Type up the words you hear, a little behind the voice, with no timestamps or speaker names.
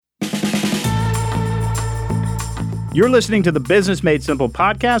You're listening to the Business Made Simple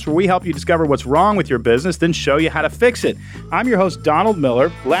podcast, where we help you discover what's wrong with your business, then show you how to fix it. I'm your host, Donald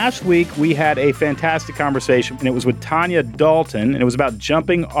Miller. Last week, we had a fantastic conversation, and it was with Tanya Dalton, and it was about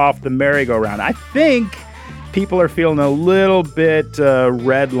jumping off the merry-go-round. I think people are feeling a little bit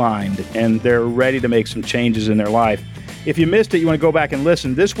redlined, and they're ready to make some changes in their life. If you missed it, you want to go back and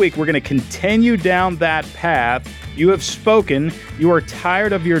listen. This week, we're going to continue down that path. You have spoken. You are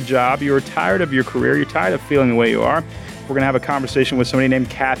tired of your job. You are tired of your career. You're tired of feeling the way you are. We're going to have a conversation with somebody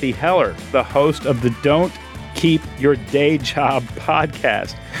named Cathy Heller, the host of the Don't Keep Your Day Job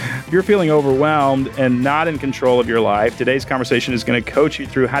podcast. If you're feeling overwhelmed and not in control of your life, today's conversation is going to coach you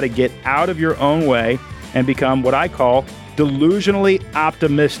through how to get out of your own way and become what I call delusionally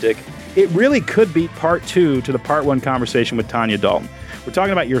optimistic. It really could be part two to the part one conversation with Tanya Dalton. We're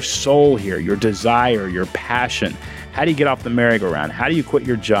talking about your soul here, your desire, your passion. How do you get off the merry-go-round? How do you quit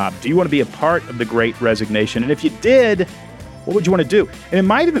your job? Do you want to be a part of the Great Resignation? And if you did, what would you want to do? And it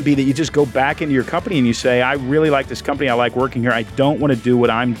might even be that you just go back into your company and you say, I really like this company. I like working here. I don't want to do what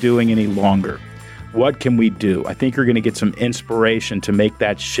I'm doing any longer. What can we do? I think you're going to get some inspiration to make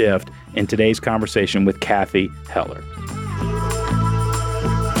that shift in today's conversation with Cathy Heller.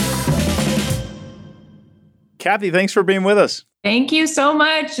 Cathy, thanks for being with us. Thank you so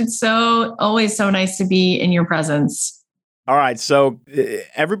much. It's always so nice to be in your presence. All right. So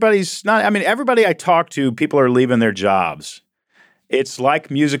everybody I talk to, people are leaving their jobs. It's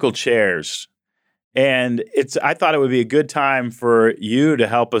like musical chairs. And I thought it would be a good time for you to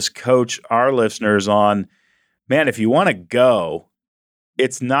help us coach our listeners on, man, if you want to go,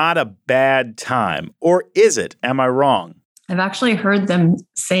 it's not a bad time. Or is it? Am I wrong? I've actually heard them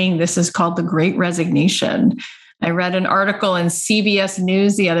saying this is called the Great Resignation. I read an article in CBS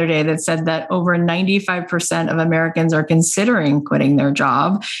News the other day that said that over 95% of Americans are considering quitting their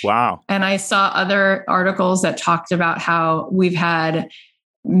job. Wow. And I saw other articles that talked about how we've had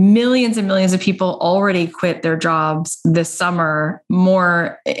millions and millions of people already quit their jobs this summer,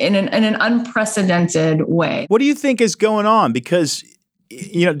 more in an unprecedented way. What do you think is going on? Because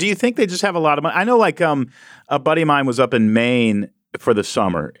do you think they just have a lot of money? I know a buddy of mine was up in Maine for the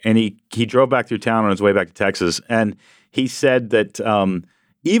summer, and he drove back through town on his way back to Texas, and he said that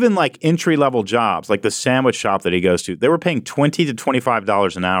even like entry-level jobs, like the sandwich shop that he goes to, they were paying $20 to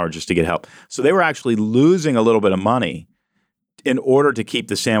 $25 an hour just to get help. So they were actually losing a little bit of money in order to keep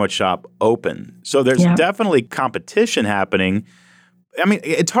the sandwich shop open. So there's definitely competition happening. I mean,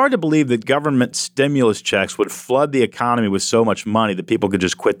 it's hard to believe that government stimulus checks would flood the economy with so much money that people could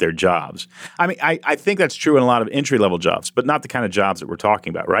just quit their jobs. I mean, I think that's true in a lot of entry-level jobs, but not the kind of jobs that we're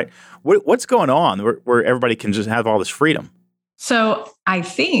talking about, right? What's going on where everybody can just have all this freedom? So I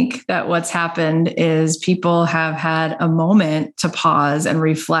think that what's happened is people have had a moment to pause and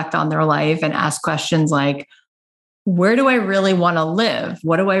reflect on their life and ask questions like, where do I really want to live?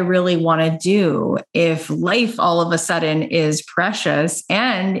 What do I really want to do if life all of a sudden is precious?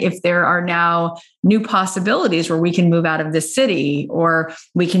 And if there are now new possibilities where we can move out of the city or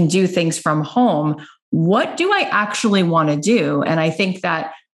we can do things from home, what do I actually want to do? And I think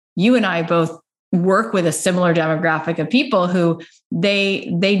that you and I both work with a similar demographic of people who they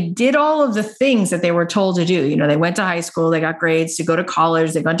did all of the things that they were told to do. They went to high school, they got grades to go to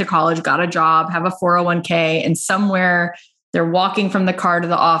college, they went to college, got a job, have a 401k, and somewhere they're walking from the car to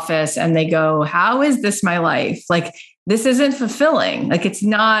the office and they go, how is this my life? Like, this isn't fulfilling. Like, it's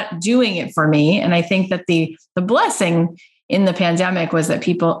not doing it for me. And I think that the blessing in the pandemic was that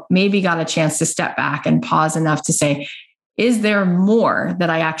people maybe got a chance to step back and pause enough to say, is there more that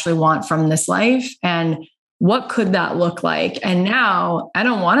I actually want from this life? And what could that look like? And now I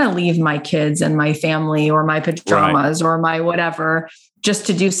don't want to leave my kids and my family or my pajamas or my whatever just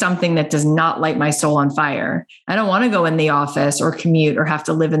to do something that does not light my soul on fire. I don't want to go in the office or commute or have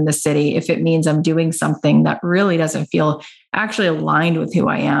to live in the city if it means I'm doing something that really doesn't feel actually aligned with who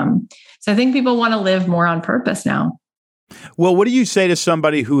I am. So I think people want to live more on purpose now. Well, what do you say to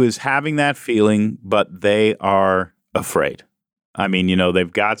somebody who is having that feeling, but they are afraid? I mean,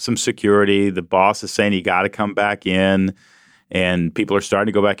 they've got some security. The boss is saying you got to come back in, and people are starting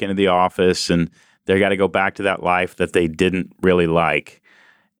to go back into the office, and they got to go back to that life that they didn't really like.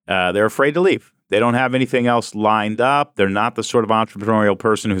 They're afraid to leave. They don't have anything else lined up. They're not the sort of entrepreneurial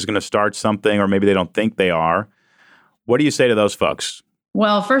person who's going to start something, or maybe they don't think they are. What do you say to those folks?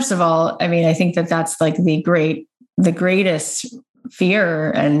 Well, first of all, I mean, I think that that's like the greatest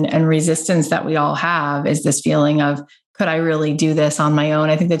fear and resistance that we all have is this feeling of, could I really do this on my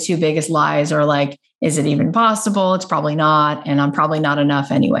own? I think the two biggest lies are like, is it even possible? It's probably not. And I'm probably not enough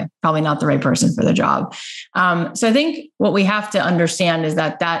anyway, probably not the right person for the job. So I think what we have to understand is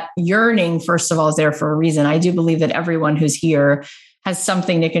that yearning, first of all, is there for a reason. I do believe that everyone who's here has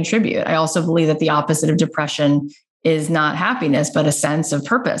something to contribute. I also believe that the opposite of depression is not happiness, but a sense of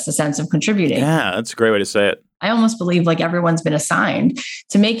purpose, a sense of contributing. Yeah, that's a great way to say it. I almost believe like everyone's been assigned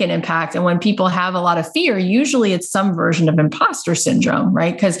to make an impact. And when people have a lot of fear, usually it's some version of imposter syndrome,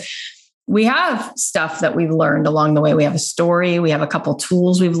 right? Because we have stuff that we've learned along the way. We have a story. We have a couple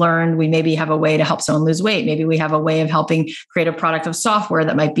tools we've learned. We maybe have a way to help someone lose weight. Maybe we have a way of helping create a product of software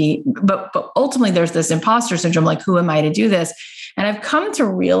that might be, but ultimately there's this imposter syndrome, like, who am I to do this? And I've come to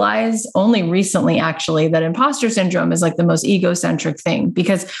realize only recently, actually, that imposter syndrome is like the most egocentric thing,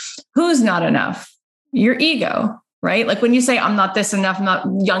 because who's not enough? Your ego, right? Like when you say, I'm not this enough, I'm not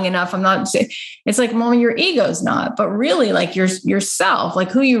young enough, I'm not, it's like, well, your ego's not, but really like yourself,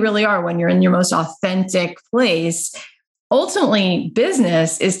 like who you really are when you're in your most authentic place. Ultimately,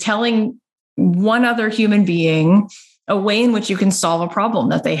 business is telling one other human being a way in which you can solve a problem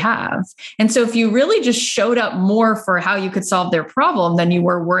that they have. And so if you really just showed up more for how you could solve their problem than you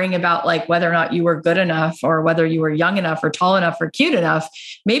were worrying about like whether or not you were good enough or whether you were young enough or tall enough or cute enough,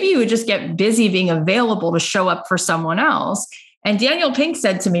 maybe you would just get busy being available to show up for someone else. And Daniel Pink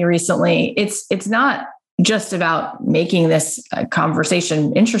said to me recently, it's not just about making this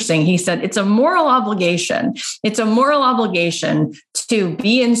conversation interesting. He said, it's a moral obligation. It's a moral obligation to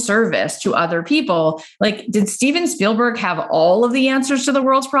be in service to other people. Like, did Steven Spielberg have all of the answers to the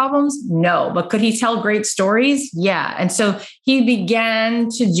world's problems? No. But could he tell great stories? Yeah. And so he began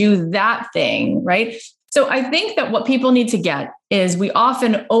to do that thing, right? So I think that what people need to get is we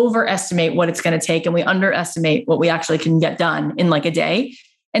often overestimate what it's going to take and we underestimate what we actually can get done in like a day.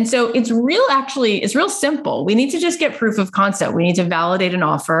 And so it's real simple. We need to just get proof of concept. We need to validate an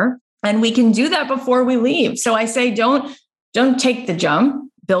offer, and we can do that before we leave. So I say, don't take the jump,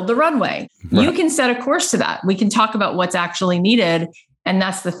 build the runway. Right. You can set a course to that. We can talk about what's actually needed. And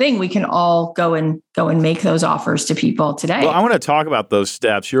that's the thing. We can all go and make those offers to people today. Well, I want to talk about those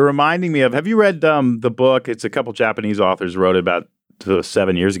steps. You're reminding me of, have you read the book? It's a couple Japanese authors wrote it about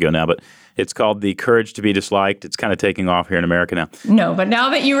 7 years ago now, but it's called The Courage to be Disliked. It's kind of taking off here in America now. No, but now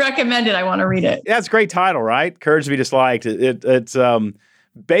that you recommend it, I want to read it. Yeah, it's a great title, right? Courage to be Disliked. It's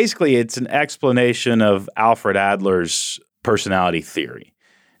basically, it's an explanation of Alfred Adler's personality theory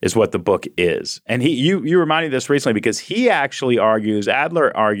is what the book is. And you reminded me of this recently because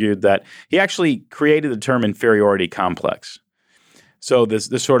Adler argued that he actually created the term inferiority complex. So this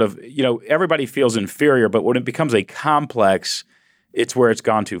sort of, everybody feels inferior, but when it becomes a complex, it's where it's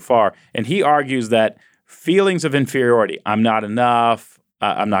gone too far. And he argues that feelings of inferiority, I'm not enough,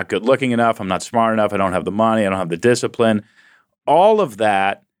 I'm not good looking enough, I'm not smart enough, I don't have the money, I don't have the discipline, all of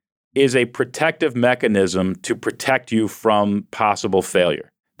that is a protective mechanism to protect you from possible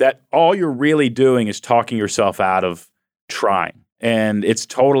failure. That all you're really doing is talking yourself out of trying. And it's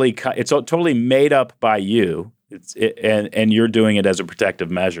totally made up by you, and you're doing it as a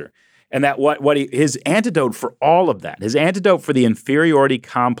protective measure. And that his antidote for all of that, his antidote for the inferiority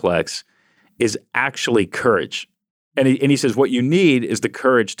complex is actually courage. And he says what you need is the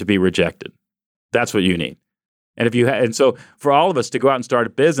courage to be rejected. That's what you need. And and so for all of us to go out and start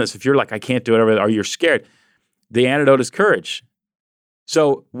a business, if you're like, I can't do it, or you're scared, the antidote is courage.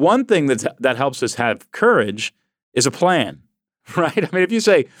 So one thing that helps us have courage is a plan, right? I mean, if you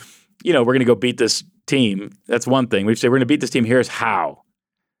say, we're going to go beat this team, that's one thing. We say we're going to beat this team. Here's how.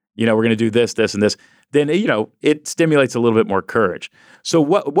 We're going to do this, this, and this. Then, it stimulates a little bit more courage. So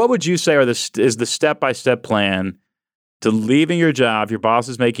what would you say is the step-by-step plan to leaving your job? Your boss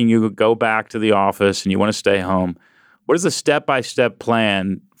is making you go back to the office and you want to stay home. What is the step-by-step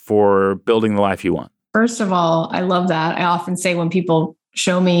plan for building the life you want? First of all, I love that. I often say when people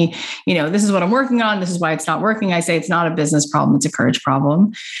show me, this is what I'm working on, this is why it's not working, I say it's not a business problem, it's a courage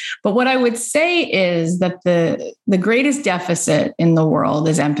problem. But what I would say is that the greatest deficit in the world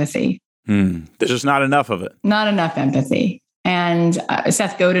is empathy. There's just not enough of it. Not enough empathy. And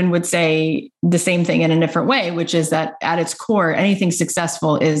Seth Godin would say the same thing in a different way, which is that at its core, anything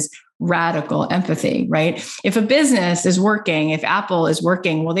successful is radical empathy, right? If a business is working, if Apple is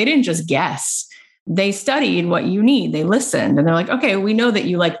working, well, they didn't just guess. They studied what you need. They listened and they're like, okay, we know that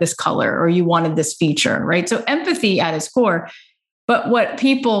you like this color or you wanted this feature, right? So empathy at its core. But what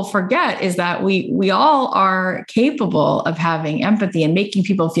people forget is that we all are capable of having empathy and making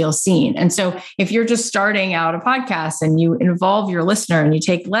people feel seen. And so if you're just starting out a podcast and you involve your listener and you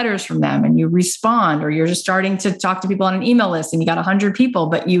take letters from them and you respond, or you're just starting to talk to people on an email list and you got 100 people,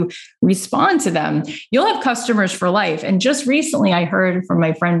 but you respond to them, you'll have customers for life. And just recently I heard from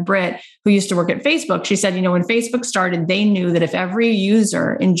my friend Britt, who used to work at Facebook. She said, when Facebook started, they knew that if every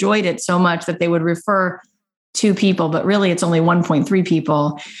user enjoyed it so much that they would refer 2 people, but really it's only 1.3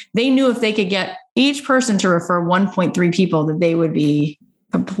 people. They knew if they could get each person to refer 1.3 people, that they would be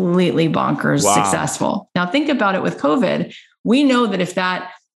completely bonkers successful. Now think about it with COVID. We know that if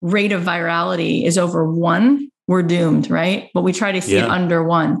that rate of virality is over 1, we're doomed, right? But we try to see it under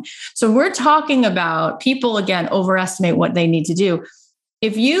 1. So we're talking about people, again, overestimate what they need to do.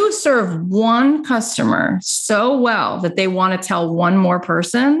 If you serve one customer so well that they want to tell one more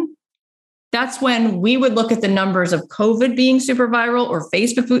person, that's when we would look at the numbers of COVID being super viral or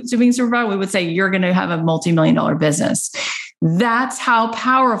Facebook being super viral. We would say, you're going to have a multi-million-dollar business. That's how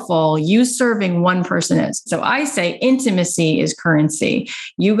powerful you serving one person is. So I say intimacy is currency.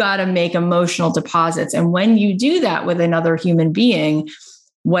 You got to make emotional deposits. And when you do that with another human being,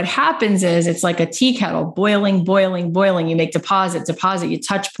 what happens is it's like a tea kettle, boiling. You make deposit, you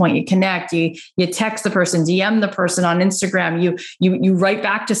touch point, you connect, you text the person, DM the person on Instagram, you write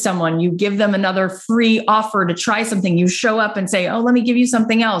back to someone, you give them another free offer to try something, you show up and say, oh, let me give you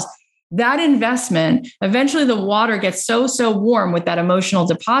something else. That investment, eventually the water gets so warm with that emotional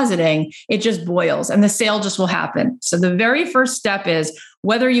depositing, it just boils and the sale just will happen. So the very first step is,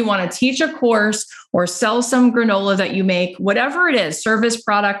 whether you want to teach a course or sell some granola that you make, whatever it is, service,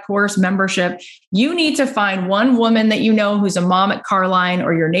 product, course, membership, you need to find one woman that you know who's a mom at Carline,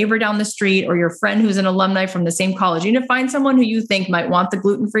 or your neighbor down the street, or your friend who's an alumni from the same college. You need to find someone who you think might want the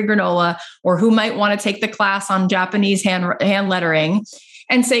gluten-free granola, or who might want to take the class on Japanese hand lettering,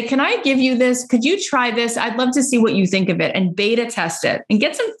 and say, can I give you this? Could you try this? I'd love to see what you think of it, and beta test it and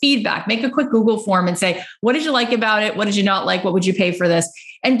get some feedback. Make a quick Google form and say, what did you like about it? What did you not like? What would you pay for this?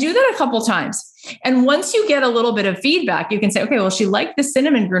 And do that a couple times. And once you get a little bit of feedback, you can say, okay, well, she liked the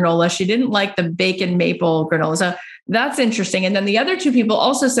cinnamon granola. She didn't like the bacon maple granola. So that's interesting. And then the other 2 people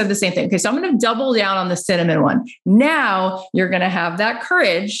also said the same thing. Okay, so I'm going to double down on the cinnamon one. Now you're going to have that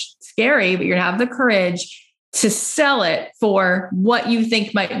courage, scary, but you're going to have the courage to sell it for what you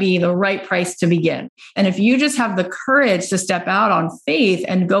think might be the right price to begin. And if you just have the courage to step out on faith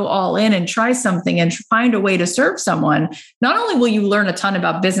and go all in and try something and find a way to serve someone, not only will you learn a ton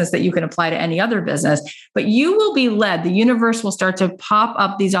about business that you can apply to any other business, but you will be led. The universe will start to pop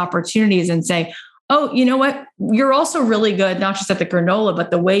up these opportunities and say, oh, you know what? You're also really good, not just at the granola,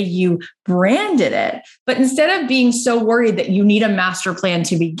 but the way you branded it. But instead of being so worried that you need a master plan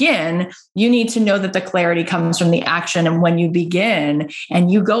to begin, you need to know that the clarity comes from the action. And when you begin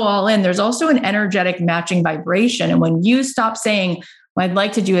and you go all in, there's also an energetic matching vibration. And when you stop saying, well, I'd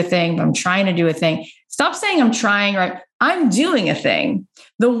like to do a thing, but I'm trying to do a thing. Stop saying I'm trying, right? I'm doing a thing.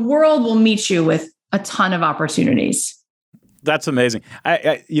 The world will meet you with a ton of opportunities. That's amazing.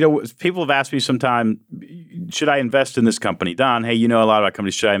 People have asked me sometime, should I invest in this company? Don, hey, you know a lot about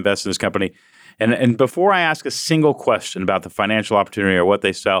companies. Should I invest in this company? And before I ask a single question about the financial opportunity or what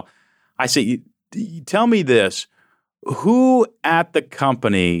they sell, I say, tell me this. Who at the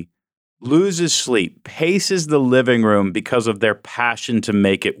company loses sleep, paces the living room because of their passion to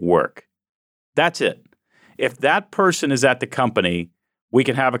make it work? That's it. If that person is at the company, we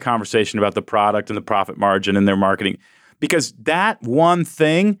can have a conversation about the product and the profit margin and their marketing. Because that one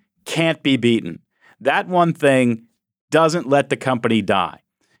thing can't be beaten. That one thing doesn't let the company die.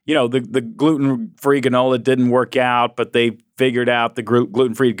 The gluten-free granola didn't work out, but they figured out the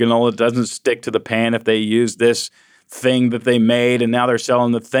gluten-free granola doesn't stick to the pan if they use this thing that they made, and now they're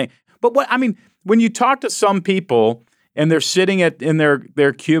selling the thing. But when you talk to some people and they're sitting in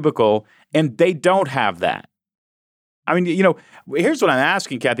their cubicle and they don't have that. Here's what I'm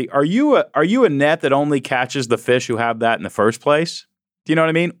asking, Kathy. Are you a net that only catches the fish who have that in the first place? Do you know what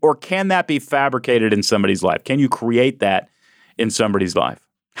I mean? Or can that be fabricated in somebody's life? Can you create that in somebody's life?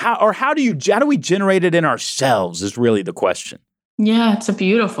 How do we generate it in ourselves is really the question. Yeah, it's a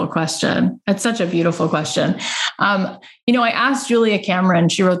beautiful question. It's such a beautiful question. I asked Julia Cameron,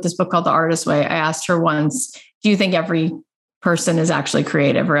 she wrote this book called The Artist Way. I asked her once, do you think every person is actually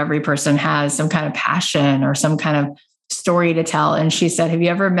creative, or every person has some kind of passion or some kind of story to tell? And she said, have you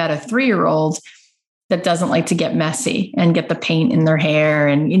ever met a 3-year-old that doesn't like to get messy and get the paint in their hair?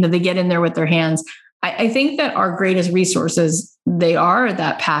 And, they get in there with their hands. I think that our greatest resources, they are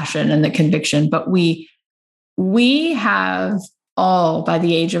that passion and the conviction, but we have all by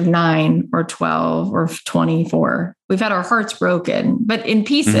the age of 9 or 12 or 24. We've had our hearts broken, but in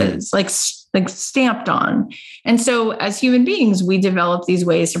pieces, like stamped on. And so as human beings, we develop these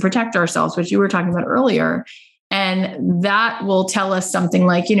ways to protect ourselves, which you were talking about earlier. And that will tell us something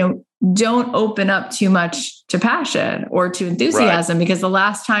like, don't open up too much to passion or to enthusiasm, because the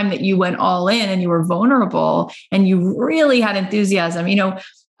last time that you went all in and you were vulnerable and you really had enthusiasm,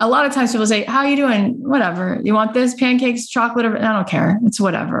 a lot of times people say, how are you doing? Whatever. You want this, pancakes, chocolate? I don't care. It's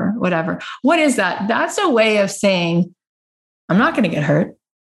whatever. What is that? That's a way of saying, I'm not going to get hurt.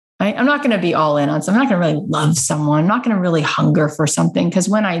 Right? I'm not going to be all in on something. I'm not going to really love someone. I'm not going to really hunger for something. Because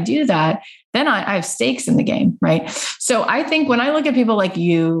when I do that, then I have stakes in the game, right? So I think when I look at people like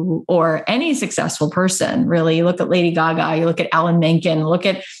you or any successful person, really, you look at Lady Gaga, you look at Alan Menken, look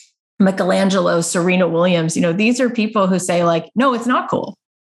at Michelangelo, Serena Williams, these are people who say like, no, it's not cool.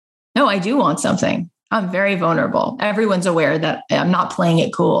 No, I do want something. I'm very vulnerable. Everyone's aware that I'm not playing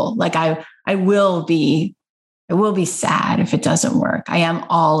it cool. Like I will be sad if it doesn't work. I am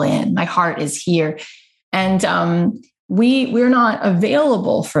all in. My heart is here. And we're not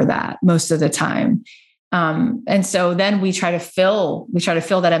available for that most of the time. And so then we try to fill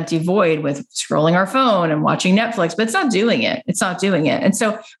that empty void with scrolling our phone and watching Netflix, but it's not doing it. And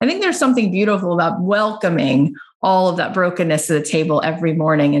so I think there's something beautiful about welcoming all of that brokenness to the table every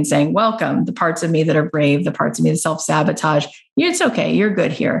morning and saying, welcome the parts of me that are brave, the parts of me that self-sabotage. It's okay. You're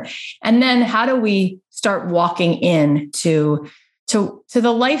good here. And then how do we start walking in to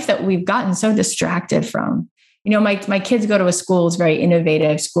the life that we've gotten so distracted from? My kids go to a school, it's a very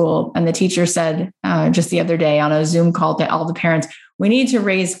innovative school. And the teacher said just the other day on a Zoom call to all the parents, we need to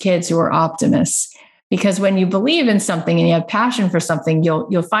raise kids who are optimists, because when you believe in something and you have passion for something,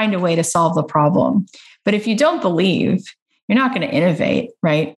 you'll find a way to solve the problem. But if you don't believe, you're not going to innovate,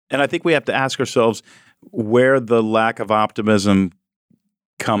 right? And I think we have to ask ourselves where the lack of optimism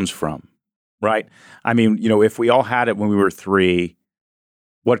comes from, right? I mean, if we all had it when we were 3,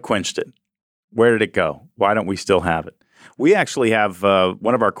 what quenched it? Where did it go? Why don't we still have it? We actually have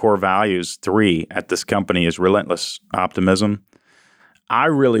one of our core values, 3, at this company is relentless optimism. I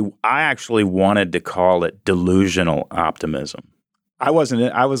actually wanted to call it delusional optimism. I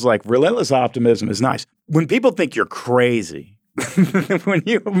was like, relentless optimism is nice. When people think you're crazy, when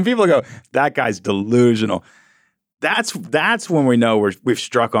people go, that guy's delusional, that's when we know we've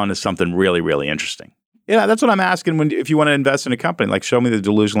struck onto something really, really interesting. Yeah, that's what I'm asking if you want to invest in a company, like show me the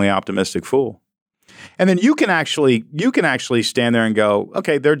delusionally optimistic fool. And then you can actually stand there and go,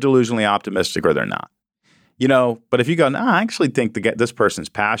 okay, they're delusionally optimistic or they're not. But if you go, no, I actually think this person's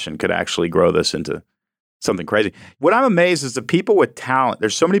passion could actually grow this into something crazy. What I'm amazed is the people with talent.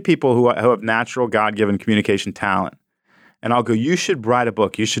 There's so many people who have natural God-given communication talent. And I'll go, you should write a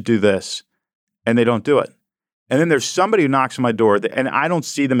book. You should do this. And they don't do it. And then there's somebody who knocks on my door and I don't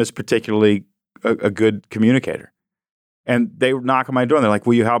see them as particularly a good communicator. And they knock on my door and they're like,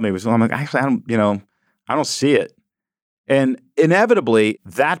 will you help me? So I'm like, actually, I don't see it. And inevitably,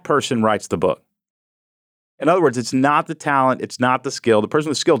 that person writes the book. In other words, it's not the talent. It's not the skill. The person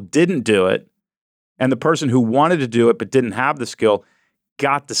with the skill didn't do it. And the person who wanted to do it but didn't have the skill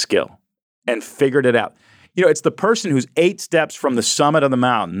got the skill and figured it out. It's the person who's 8 steps from the summit of the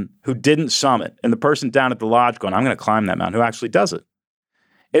mountain who didn't summit, and the person down at the lodge going, I'm going to climb that mountain, who actually does it.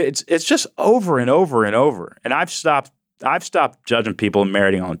 It's just over and over and over. And I've stopped judging people and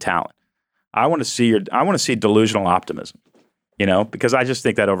meriting on talent. I want to see delusional optimism, because I just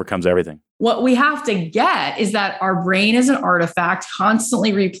think that overcomes everything. What we have to get is that our brain is an artifact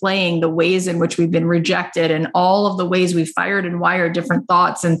constantly replaying the ways in which we've been rejected and all of the ways we fired and wired different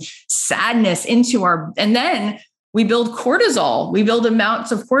thoughts and sadness into and then we build cortisol. We build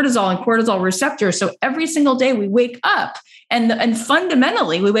amounts of cortisol and cortisol receptors. So every single day we wake up and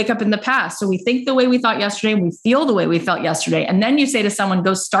fundamentally we wake up in the past. So we think the way we thought yesterday, we feel the way we felt yesterday. And then you say to someone,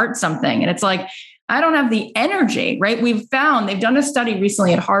 go start something. And it's like, I don't have the energy, right? They've done a study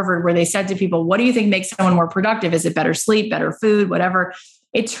recently at Harvard where they said to people, what do you think makes someone more productive? Is it better sleep, better food, whatever?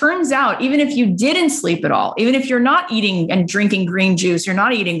 It turns out, even if you didn't sleep at all, even if you're not eating and drinking green juice, you're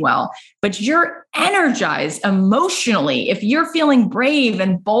not eating well, but you're energized emotionally, if you're feeling brave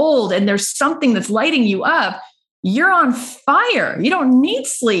and bold and there's something that's lighting you up, you're on fire. You don't need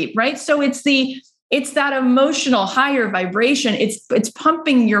sleep, right? So it's the It's that emotional higher vibration. It's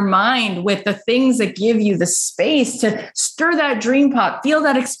pumping your mind with the things that give you the space to stir that dream pot, feel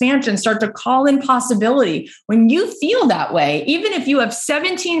that expansion, start to call in possibility. When you feel that way, even if you have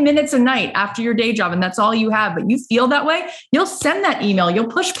 17 minutes a night after your day job and that's all you have, but you feel that way, you'll send that email, you'll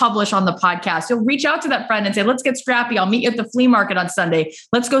push publish on the podcast, you'll reach out to that friend and say, let's get scrappy. I'll meet you at the flea market on Sunday.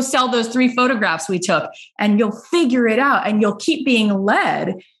 Let's go sell those 3 photographs we took. And you'll figure it out and you'll keep being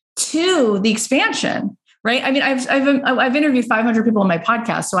led to the expansion, right? I mean, I've interviewed 500 people on my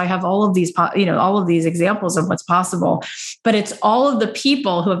podcast, so I have all of these, all of these examples of what's possible. But it's all of the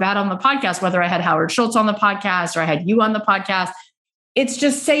people who have had on the podcast, whether I had Howard Schultz on the podcast or I had you on the podcast. It's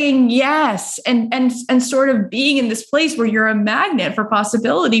just saying yes and sort of being in this place where you're a magnet for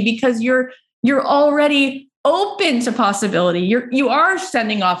possibility because you're already open to possibility. You are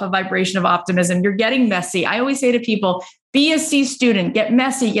sending off a vibration of optimism. You're getting messy. I always say to people, be a C student, get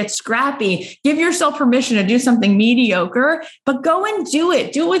messy, get scrappy, give yourself permission to do something mediocre, but go and do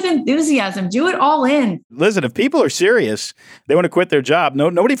it. Do it with enthusiasm. Do it all in. Listen, if people are serious, they want to quit their job.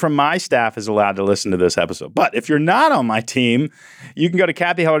 Nobody from my staff is allowed to listen to this episode. But if you're not on my team, you can go to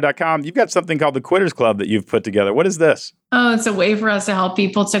kathyheller.com. You've got something called the Quitters Club that you've put together. What is this? Oh, it's a way for us to help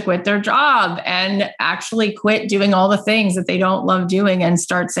people to quit their job and actually quit doing all the things that they don't love doing and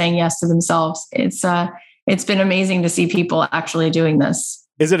start saying yes to themselves. It's been amazing to see people actually doing this.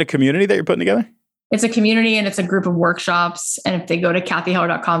 Is it a community that you're putting together? It's a community and it's a group of workshops. And if they go to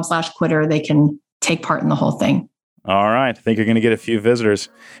kathyheller.com/quitter, they can take part in the whole thing. All right. I think you're going to get a few visitors.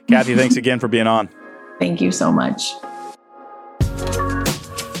 Kathy, thanks again for being on. Thank you so much.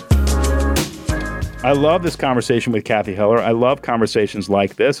 I love this conversation with Kathy Heller. I love conversations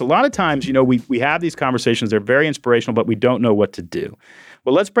like this. A lot of times, we have these conversations. They're very inspirational, but we don't know what to do.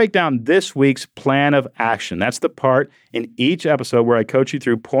 Well, let's break down this week's plan of action. That's the part in each episode where I coach you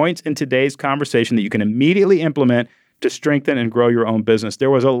through points in today's conversation that you can immediately implement to strengthen and grow your own business. There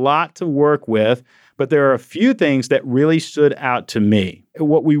was a lot to work with, but there are a few things that really stood out to me.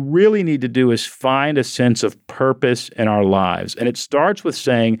 What we really need to do is find a sense of purpose in our lives. And it starts with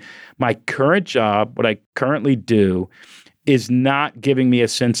saying, my current job, what I currently do, is not giving me a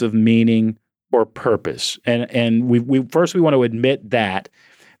sense of meaning or purpose. And we want to admit that.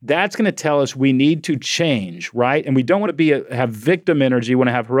 That's going to tell us we need to change, right? And we don't want to have victim energy, we want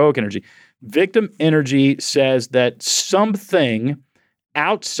to have heroic energy. Victim energy says that something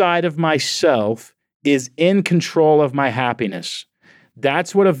outside of myself is in control of my happiness.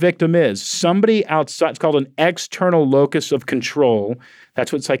 That's what a victim is. Somebody outside, it's called an external locus of control.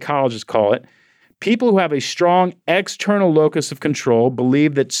 That's what psychologists call it. People who have a strong external locus of control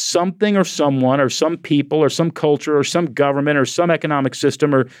believe that something or someone or some people or some culture or some government or some economic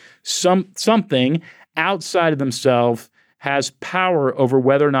system or something outside of themselves has power over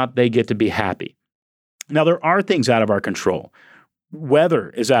whether or not they get to be happy. Now, there are things out of our control.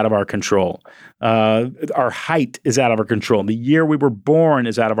 Weather is out of our control. Our height is out of our control. The year we were born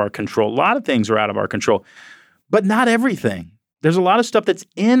is out of our control. A lot of things are out of our control, but not everything. There's a lot of stuff that's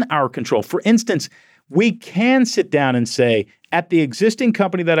in our control. For instance, we can sit down and say, at the existing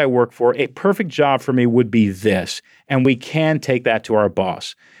company that I work for, a perfect job for me would be this. And we can take that to our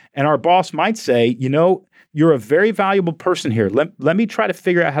boss. And our boss might say, you're a very valuable person here. Let me try to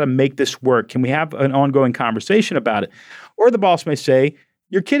figure out how to make this work. Can we have an ongoing conversation about it? Or the boss may say,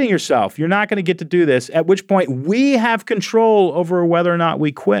 you're kidding yourself. You're not going to get to do this, at which point we have control over whether or not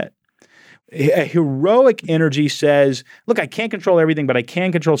we quit. A heroic energy says, look, I can't control everything, but I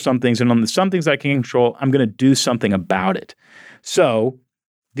can control some things. And on the some things that I can control, I'm going to do something about it. So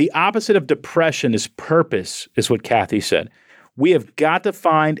the opposite of depression is purpose, is what Kathy said. We have got to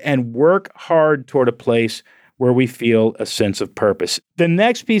find and work hard toward a place where we feel a sense of purpose. The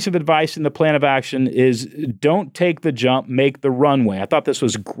next piece of advice in the plan of action is don't take the jump, make the runway. I thought this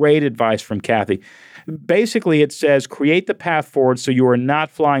was great advice from Kathy. Basically, it says create the path forward so you are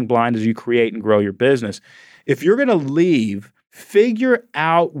not flying blind as you create and grow your business. If you're going to leave, figure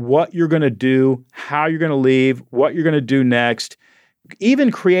out what you're going to do, how you're going to leave, what you're going to do next.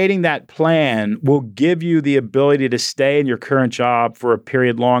 Even creating that plan will give you the ability to stay in your current job for a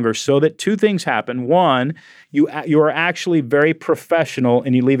period longer so that two things happen. One, you are actually very professional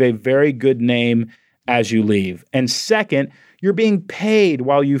and you leave a very good name as you leave. And second, you're being paid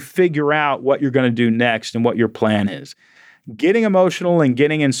while you figure out what you're going to do next and what your plan is. Getting emotional and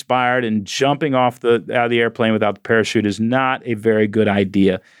getting inspired and jumping out of the airplane without the parachute is not a very good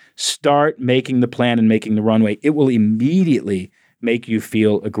idea. Start making the plan and making the runway. It will immediately make you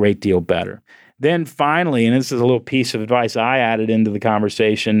feel a great deal better. Then finally, and this is a little piece of advice I added into the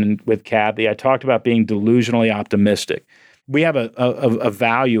conversation with Kathy, I talked about being delusionally optimistic. We have a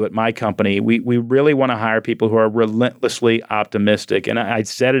value at my company. We really want to hire people who are relentlessly optimistic. And I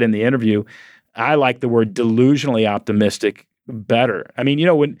said it in the interview. I like the word delusionally optimistic better. I mean,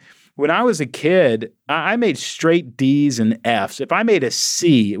 when I was a kid, I made straight D's and F's. If I made a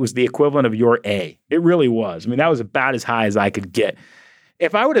C, it was the equivalent of your A. It really was. I mean, that was about as high as I could get.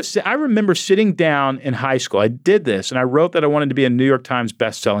 If I would have, I remember sitting down in high school. I did this, and I wrote that I wanted to be a New York Times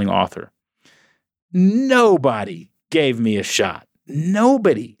bestselling author. Nobody gave me a shot.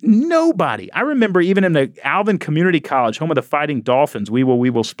 Nobody. I remember even in the Alvin Community College, home of the Fighting Dolphins, we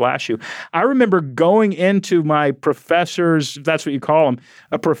will splash you. I remember going into my professors, if that's what you call them,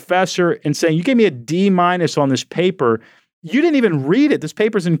 a professor, and saying, you gave me a D- on this paper. You didn't even read it. This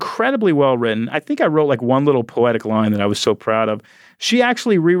paper's incredibly well written. I think I wrote like one little poetic line that I was so proud of. She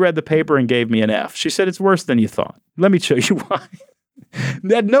actually reread the paper and gave me an F. She said, it's worse than you thought. Let me show you why.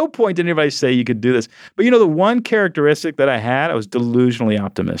 At no point did anybody say you could do this. But the one characteristic that I had, I was delusionally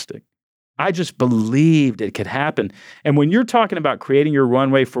optimistic. I just believed it could happen. And when you're talking about creating your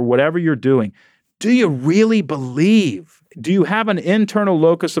runway for whatever you're doing, do you really believe? Do you have an internal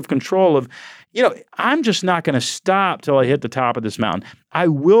locus of control of, I'm just not going to stop till I hit the top of this mountain. I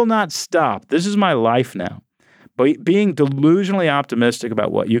will not stop. This is my life now. But being delusionally optimistic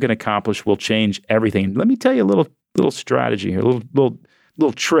about what you can accomplish will change everything. Let me tell you a little strategy here, a little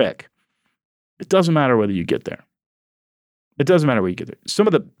trick. It doesn't matter whether you get there. It doesn't matter where you get there. Some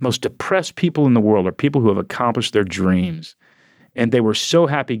of the most depressed people in the world are people who have accomplished their dreams, and they were so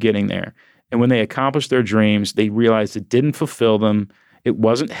happy getting there. And when they accomplished their dreams, they realized it didn't fulfill them. It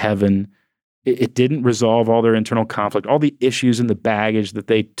wasn't heaven. It didn't resolve all their internal conflict, all the issues and the baggage that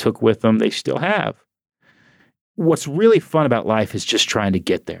they took with them, they still have. What's really fun about life is just trying to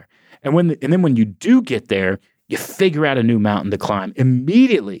get there. And then when you do get there, you figure out a new mountain to climb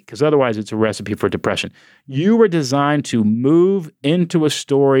immediately, because otherwise it's a recipe for depression. You were designed to move into a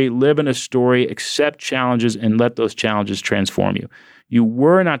story, live in a story, accept challenges, and let those challenges transform you. You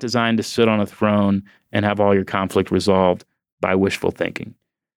were not designed to sit on a throne and have all your conflict resolved by wishful thinking.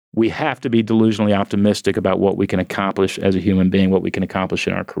 We have to be delusionally optimistic about what we can accomplish as a human being, what we can accomplish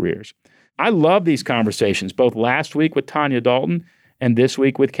in our careers. I love these conversations, both last week with Tanya Dalton and this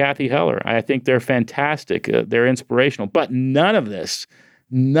week with Cathy Heller. I think they're fantastic. They're inspirational. But none of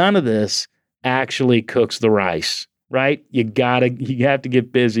this actually cooks the rice, right? You have to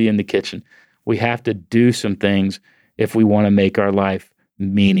get busy in the kitchen. We have to do some things if we want to make our life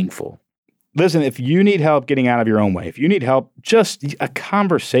meaningful. Listen, if you need help getting out of your own way, if you need help, just a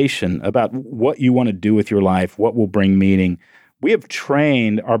conversation about what you want to do with your life, what will bring meaning, we have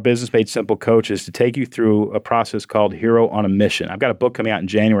trained our Business Made Simple coaches to take you through a process called Hero on a Mission. I've got a book coming out in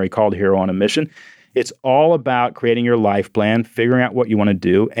January called Hero on a Mission. It's all about creating your life plan, figuring out what you want to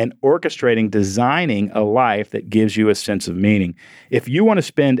do, and designing a life that gives you a sense of meaning. If you want to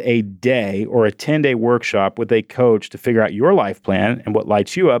spend a day or a 10-day workshop with a coach to figure out your life plan and what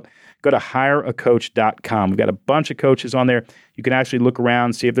lights you up, go to hireacoach.com. We've got a bunch of coaches on there. You can actually look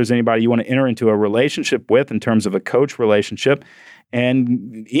around, see if there's anybody you want to enter into a relationship with in terms of a coach relationship,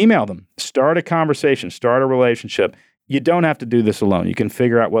 and email them. Start a conversation, start a relationship. You don't have to do this alone. You can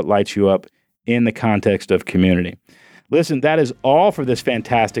figure out what lights you up in the context of community. Listen, that is all for this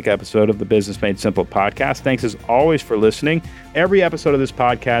fantastic episode of the Business Made Simple podcast. Thanks as always for listening. Every episode of this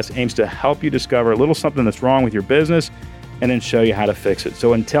podcast aims to help you discover a little something that's wrong with your business and then show you how to fix it.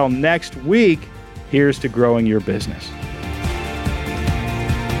 So until next week, here's to growing your business.